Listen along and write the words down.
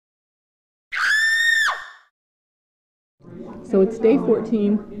So it's day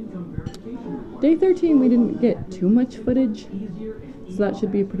 14. Day 13 we didn't get too much footage, so that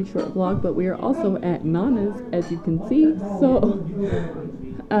should be a pretty short vlog, but we are also at Nana's, as you can see, so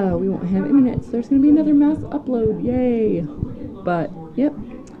we won't have internet, so there's going to be another mass upload, yay! But, yep,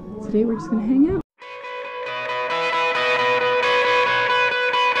 today we're just going to hang out.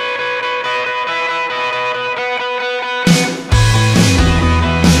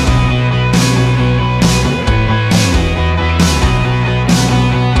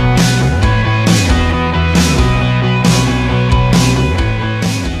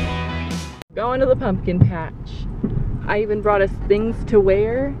 Going to the pumpkin patch. I even brought us things to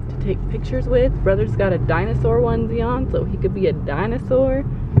wear to take pictures with. Brother's got a dinosaur onesie on so he could be a dinosaur.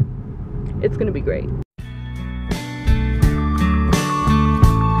 It's gonna be great.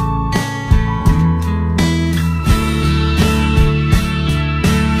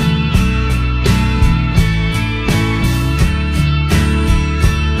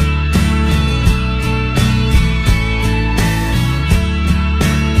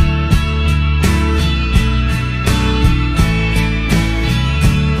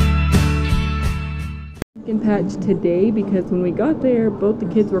 Patch today because when we got there both the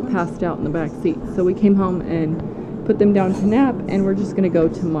kids were passed out in the back seat, so we came home and put them down to nap, and we're just gonna go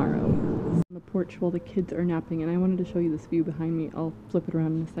tomorrow. On the porch while the kids are napping, and I wanted to show you this view behind me. I'll flip it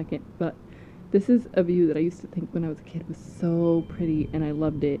around in a second, but this is a view that I used to think when I was a kid was so pretty and I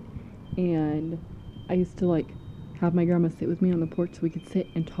loved it, and I used to like have my grandma sit with me on the porch so we could sit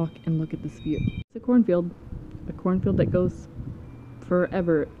and talk and look at this view. It's a cornfield that goes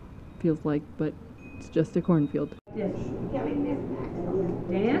forever, it feels like, but it's just a cornfield. This. Dance.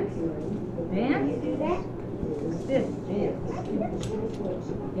 Dance. This. Dance. Dance.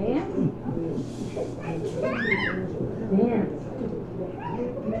 Dance.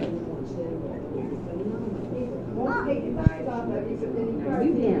 Take your eyes off of you.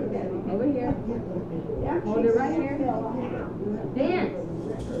 You dance. Over here. Hold it right here. Dance.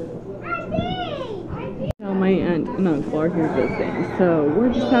 Now my aunt and uncle are here visiting, so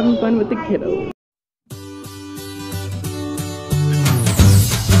we're just having fun with the kiddos.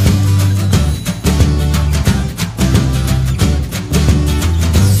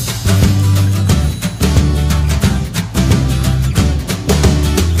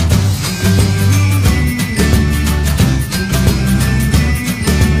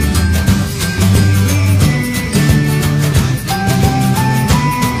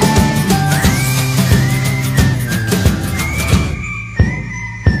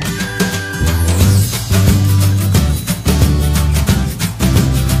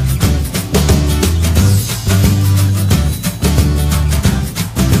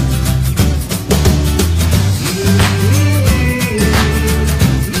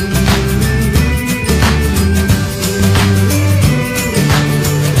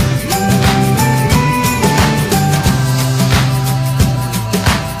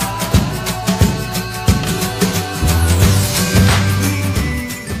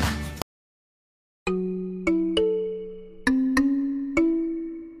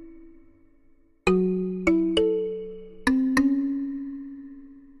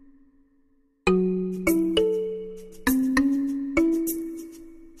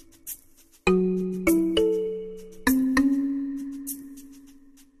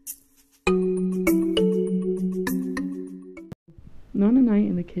 Nana and I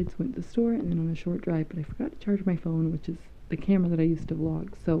and the kids went to the store and then on a short drive, but I forgot to charge my phone, which is the camera that I used to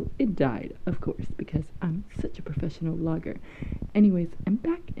vlog, so it died, of course, because I'm such a professional vlogger. Anyways, I'm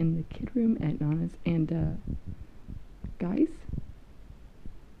back in the kid room at Nana's, and guys,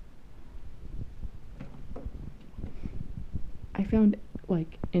 I found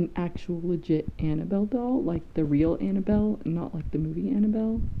like an actual legit Annabelle doll, like the real Annabelle, not like the movie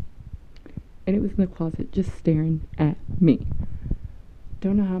Annabelle, and it was in the closet just staring at me.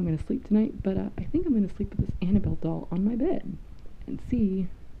 Don't know how I'm going to sleep tonight, but I think I'm going to sleep with this Annabelle doll on my bed and see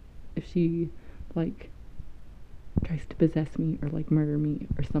if she, like, tries to possess me or, like, murder me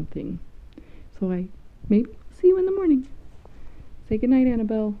or something. So maybe see you in the morning. Say goodnight,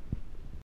 Annabelle.